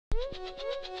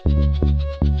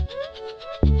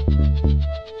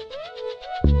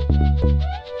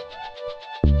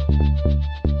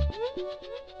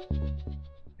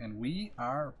And we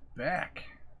are back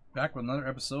with another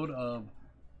episode of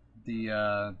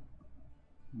the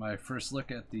my first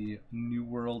look at the new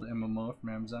World MMO from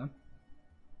Amazon.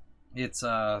 It's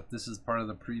this is part of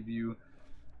the preview.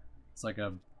 It's like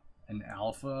an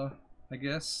alpha, I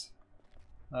guess.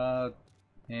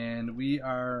 And we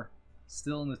are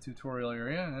still in the tutorial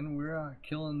area, and we're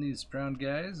killing these brown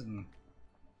guys and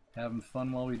having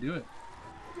fun while we do it.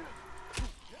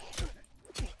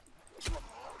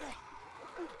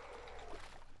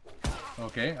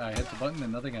 Okay, I hit the button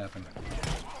and nothing happened.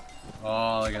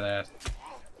 Oh, look at that.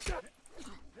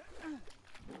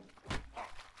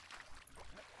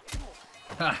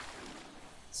 Ha!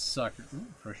 Sucker. Ooh,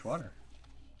 fresh water.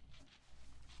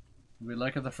 We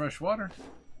like the fresh water.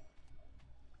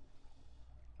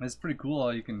 It's pretty cool how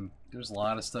you can, there's a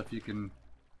lot of stuff you can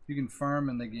farm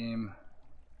in the game.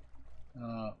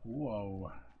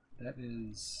 Whoa. That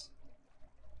is,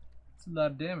 it's a lot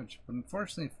of damage, but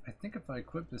unfortunately, I think if I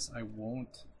equip this, I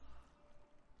won't.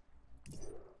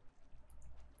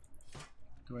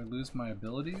 Do I lose my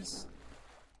abilities?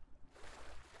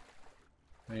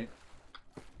 Wait.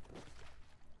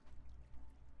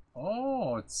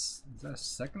 Oh, is that a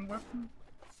second weapon?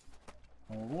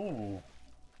 Oh.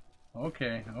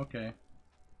 Okay, okay.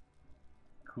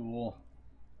 Cool.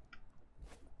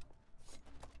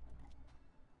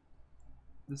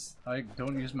 This, I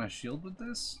don't use my shield with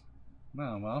this?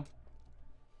 Oh, well.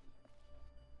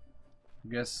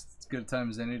 I guess it's good time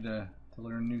as any to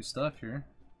learn new stuff here.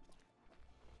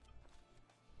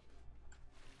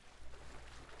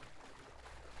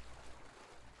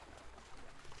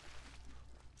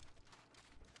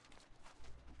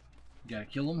 Gotta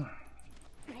kill him.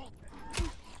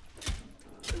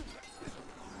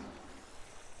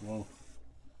 Whoa.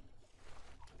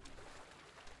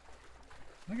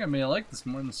 I think I may like this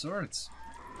more than swords.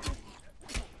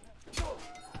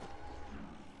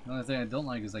 The only thing I don't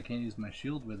like is I can't use my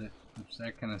shield with it, which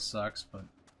that kind of sucks, but...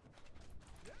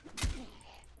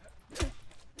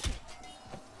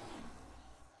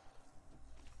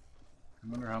 I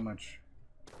wonder how much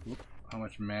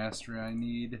mastery I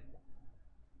need.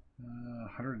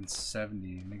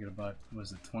 170, make it about,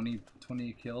 was it 20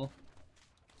 a kill?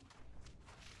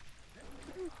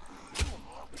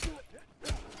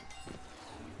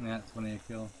 Yeah, 20 a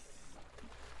kill.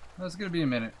 Well, it's gonna be a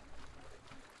minute.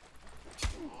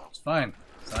 It's fine,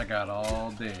 'cause I got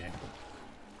all day.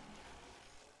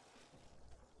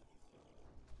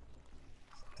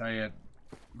 Tell you,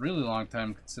 really long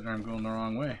time considering I'm going the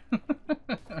wrong way.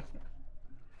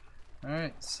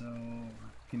 Alright, so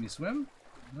can you swim?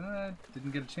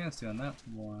 Didn't get a chance to on that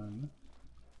one.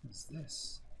 What's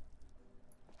this?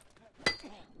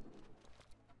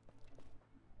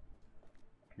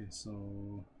 Okay,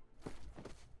 so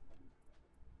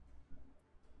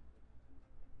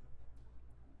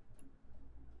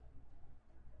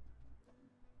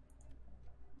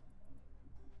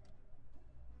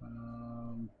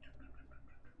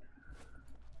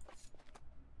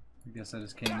I guess I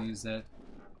just can't use that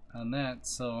on that,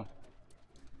 so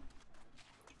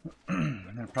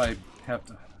I probably have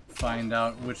to find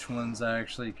out which ones I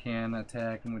actually can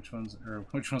attack and which ones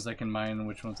I can mine and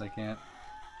which ones I can't.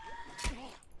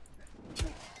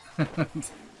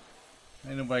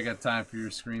 Ain't nobody got time for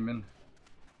your screaming.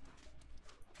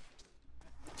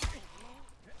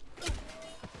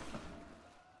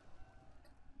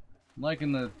 I'm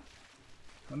liking the.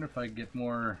 Wonder if I get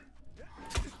more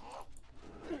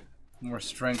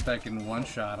strength, I can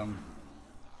one-shot them.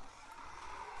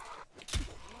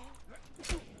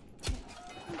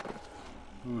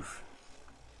 Oof.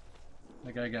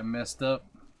 That guy got messed up.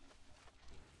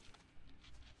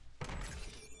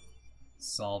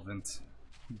 Solvent.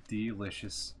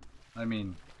 Delicious. I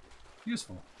mean,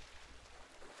 useful.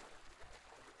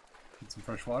 Get some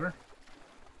fresh water.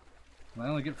 Can I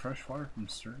only get fresh water from a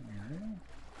certain area?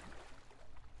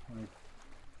 Like...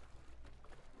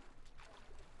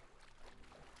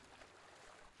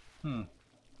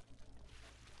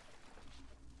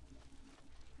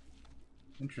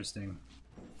 Interesting.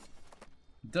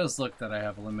 It does look that I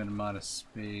have a limited amount of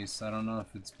space. I don't know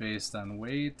if it's based on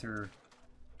weight or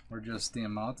just the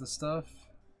amount of stuff.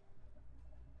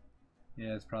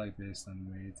 Yeah, it's probably based on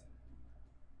weight.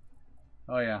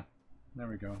 Oh yeah, there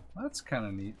we go. That's kind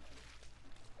of neat.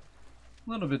 A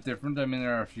little bit different. I mean,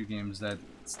 there are a few games that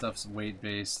stuff's weight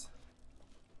based.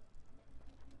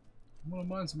 I'm gonna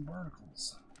mine some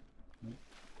barnacles. Nope.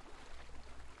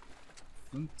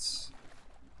 Flint.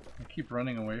 I keep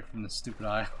running away from this stupid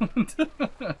island.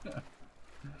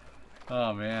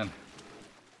 Oh man.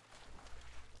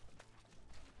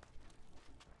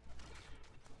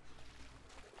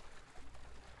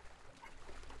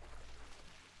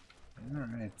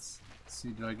 Alright, let's see,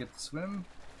 do I get to swim?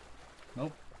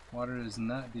 Nope, water is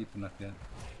not deep enough yet.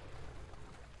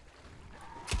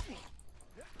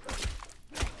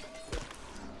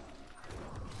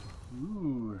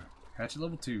 Ooh, hatchet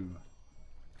level 2.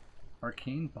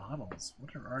 Arcane bottles.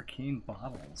 What are arcane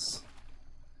bottles?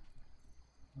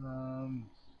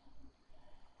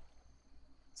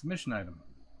 It's a mission item.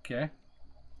 Okay.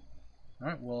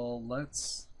 Alright, well,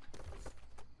 let's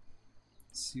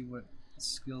see what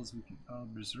skills we can. Oh,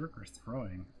 berserker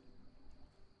throwing.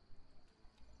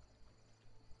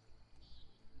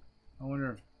 I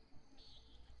wonder if.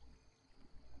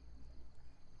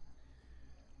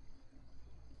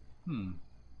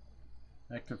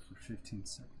 Active for 15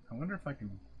 seconds. I wonder if I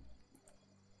can.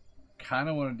 Kind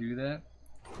of want to do that.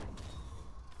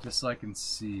 Just so I can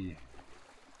see.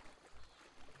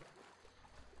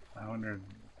 I wonder.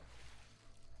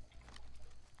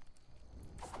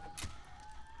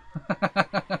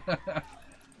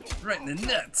 Right in the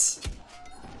nuts.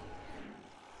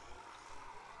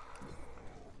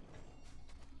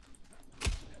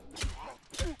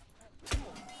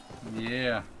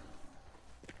 Yeah.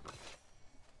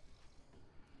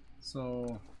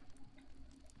 So,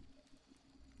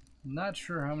 not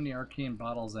sure how many arcane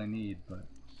bottles I need, but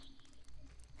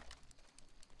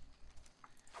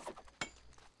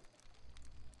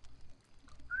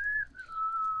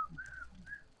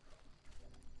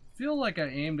feel like I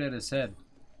aimed at his head.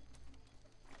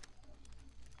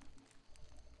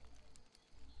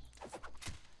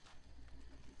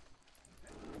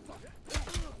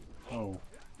 Oh.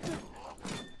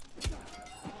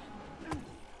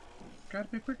 Gotta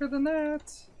be quicker than that.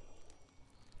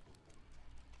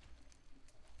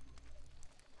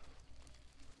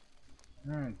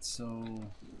 Alright, so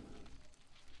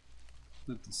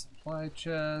loot the supply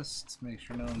chest, make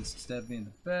sure no one's stabbed me in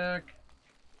the back.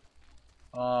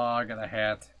 Oh, I got a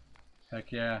hat.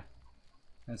 Heck yeah.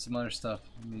 And some other stuff.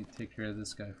 Let me take care of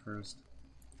this guy first.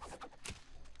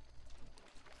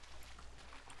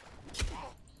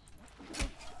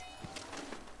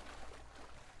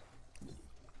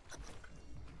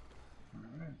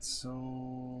 Alright,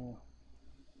 so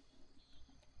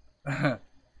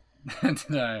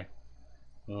did I?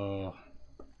 Oh.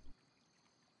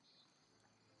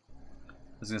 I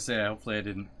was gonna say, hopefully I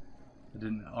didn't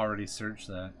already search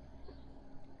that.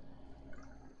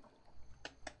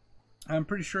 I'm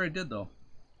pretty sure I did though.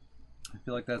 I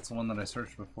feel like that's the one that I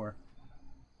searched before.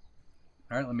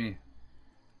 Alright, let me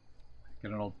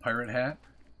get an old pirate hat.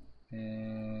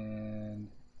 And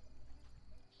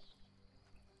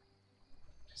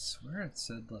I swear it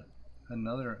said like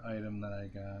another item that I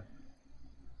got.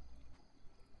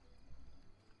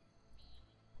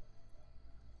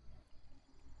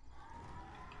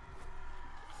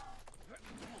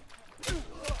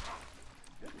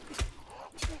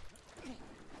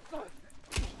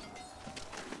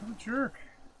 What a jerk.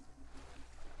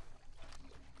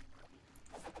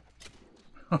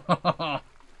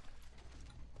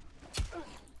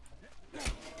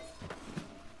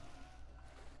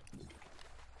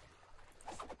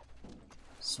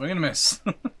 Swing and a miss.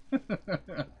 Like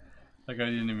I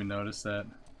didn't even notice that.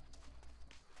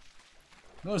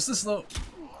 Notice this though.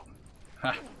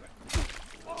 Ha.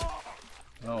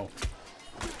 Oh.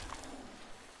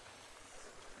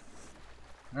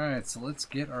 Alright, so let's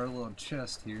get our little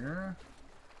chest here.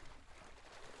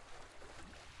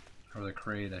 Or the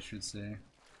crate, I should say.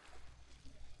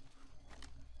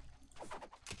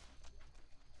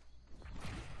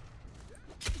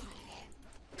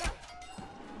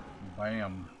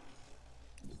 Bam.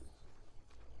 I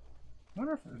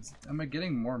wonder if it's, am I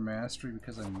getting more mastery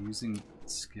because I'm using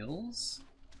skills?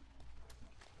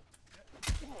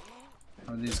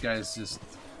 Or are these guys just...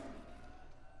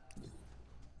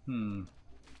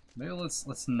 Maybe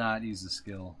let's not use the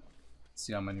skill.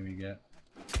 See how many we get.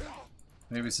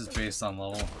 Maybe it's just based on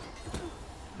level.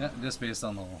 Yeah, just based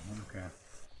on level. Okay.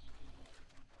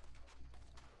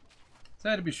 So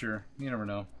I had to be sure. You never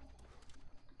know.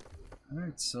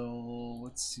 Alright, so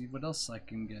let's see what else I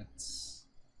can get.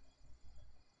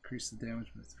 Increase the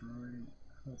damage by throwing.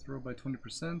 Throw by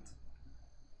 20%.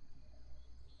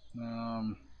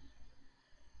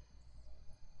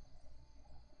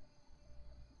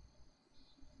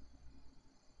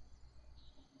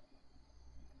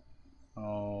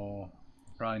 Oh,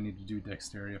 probably need to do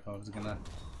dexterity if I was gonna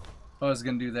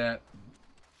do that.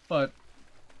 But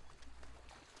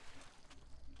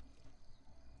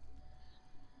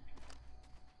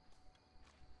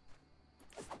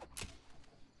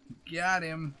got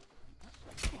him.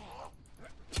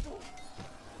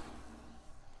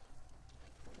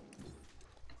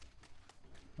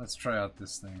 Let's try out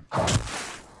this thing.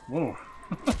 Whoa.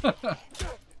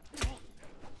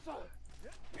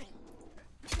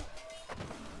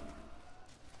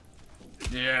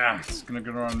 Yeah, it's gonna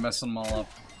go around messing them all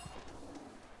up.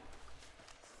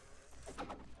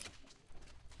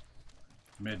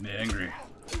 Made me angry.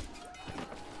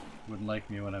 Wouldn't like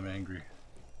me when I'm angry.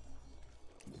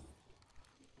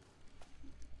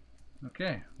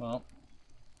 Okay, well.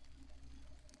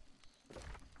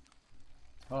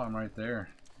 Oh, I'm right there.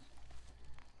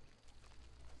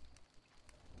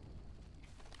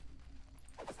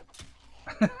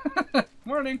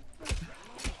 Morning!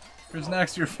 There's an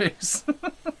axe to your face.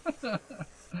 Oh,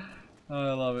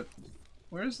 I love it.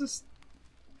 Where's this?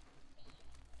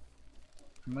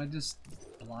 Am I just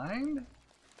blind? I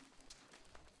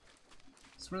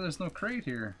swear there's no crate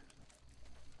here.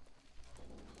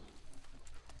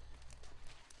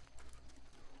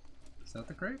 Is that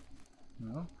the crate?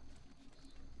 No.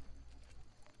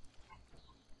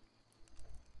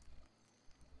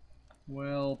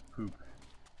 Well, poop.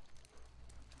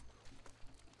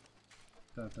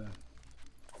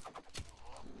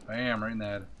 Bam, right in the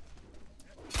head.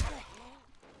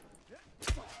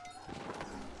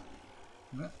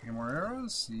 Any more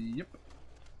arrows? Yep.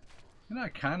 And I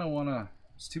kind of want to...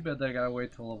 It's too bad that I gotta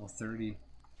wait till level 30. You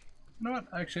know what?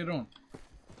 Actually, I don't.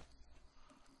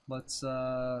 Let's,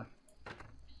 I'm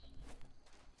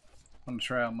gonna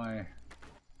try out my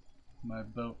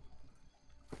boat.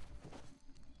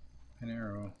 An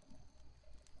arrow.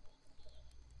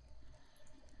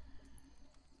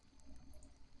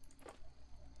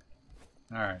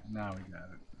 Alright, now we got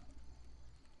it.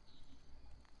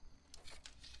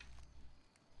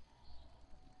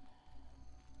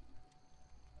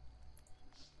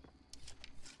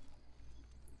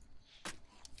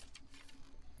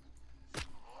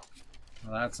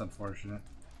 Well, that's unfortunate.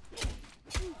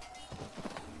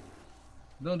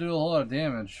 Don't do a whole lot of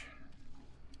damage.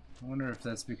 I wonder if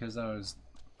that's because I was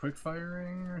quick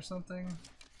firing or something.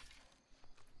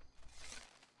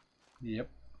 Yep.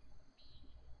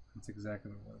 That's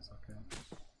exactly what it was, okay.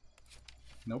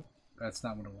 Nope, that's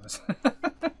not what it was.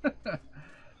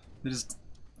 They just...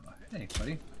 Hey,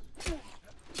 buddy.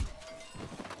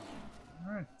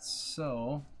 Alright,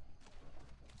 so...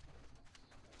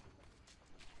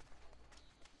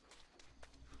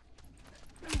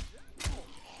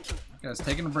 Guy's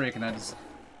taking a break and I just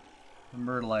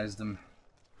immortalized him.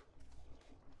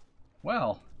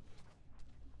 Well,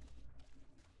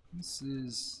 this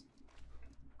is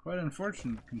quite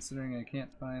unfortunate considering I can't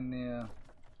find the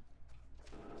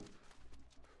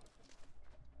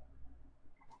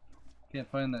can't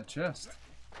find that chest.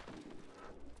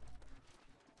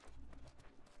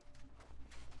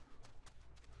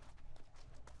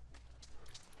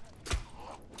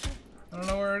 I don't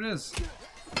know where it is.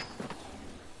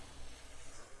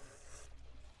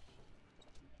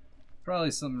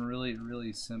 Probably something really,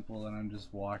 really simple that I'm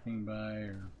just walking by,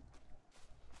 or...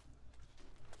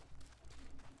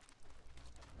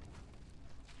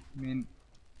 I mean,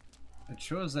 it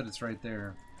shows that it's right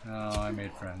there. Oh, I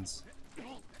made friends.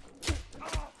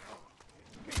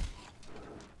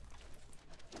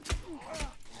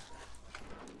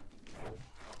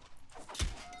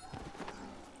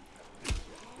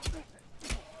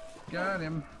 Got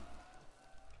him.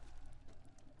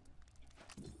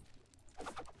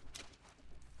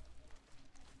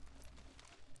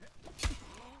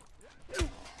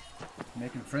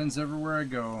 Making friends everywhere I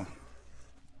go.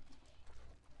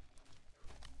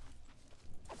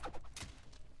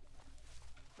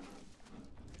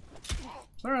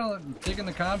 Sorry, I'm digging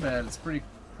the combat. It's pretty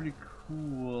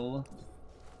cool.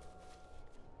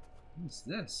 What's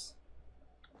this?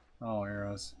 Oh,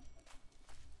 arrows.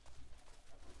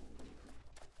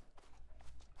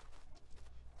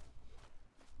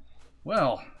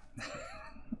 Well,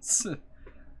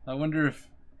 I wonder if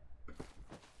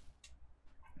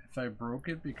I broke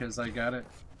it because I got it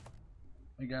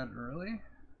early.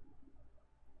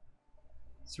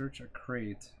 Search a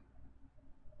crate.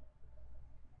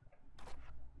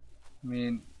 I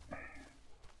mean,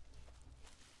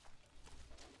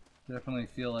 definitely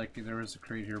feel like there was a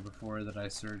crate here before that I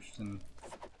searched and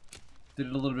did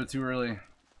it a little bit too early.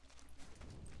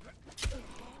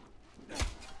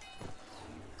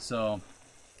 So,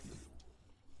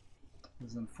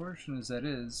 as unfortunate as that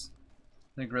is,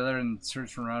 I think rather than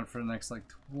searching around for the next like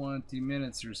 20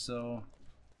 minutes or so,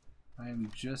 I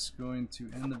am just going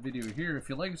to end the video here. If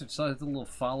you like it, just hit the little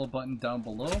follow button down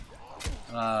below.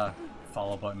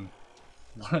 Follow button.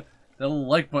 That little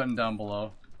like button down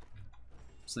below.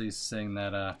 So he's saying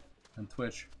that on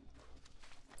Twitch.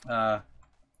 Yeah,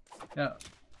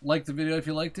 like the video if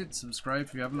you liked it. Subscribe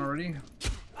if you haven't already.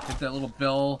 hit that little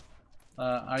bell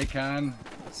icon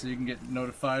so you can get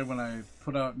notified when I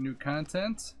put out new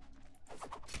content.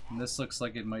 And this looks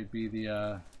like it might be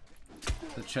the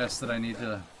chest that I need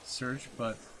to search,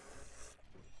 but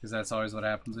because that's always what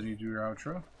happens when you do your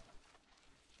outro.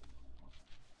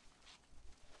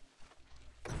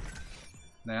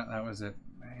 That was it.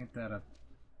 Ain't that a...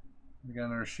 We got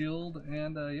another shield,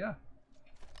 and yeah.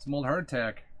 Some old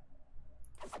hardtack.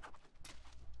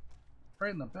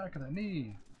 Right in the back of the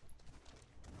knee.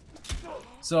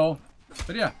 So,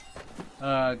 but yeah.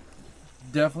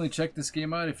 Definitely check this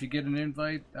game out if you get an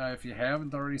invite. If you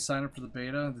haven't already signed up for the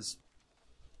beta,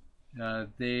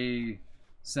 they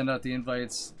send out the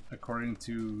invites according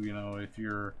to, you know, if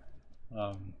you're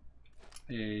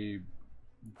a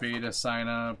beta sign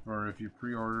up or if you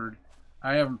pre-ordered.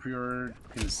 I haven't pre-ordered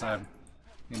because I've,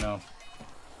 you know,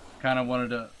 kind of wanted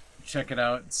to check it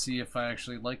out and see if I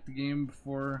actually like the game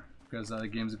before, because the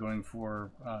game's going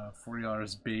for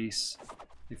 $40 base.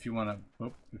 If you want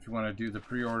to do the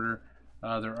pre-order,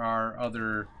 there are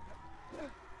other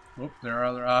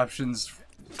options.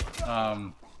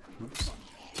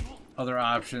 Other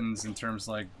options in terms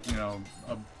like, you know,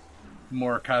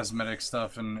 more cosmetic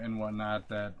stuff and whatnot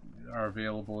that are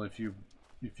available if you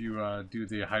do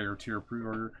the higher tier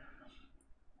pre-order.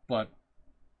 But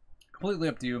completely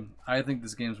up to you. I think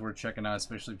this game's worth checking out,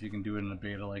 especially if you can do it in a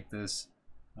beta like this.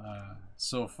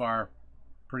 So far,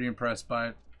 pretty impressed by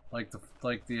it. Like the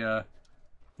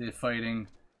fighting,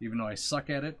 even though I suck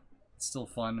at it, it's still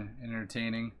fun and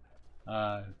entertaining.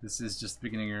 This is just the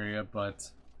beginning area,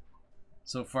 but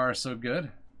so far so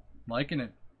good. Liking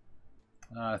it.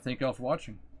 Thank you all for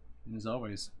watching, and as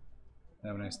always,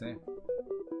 have a nice day.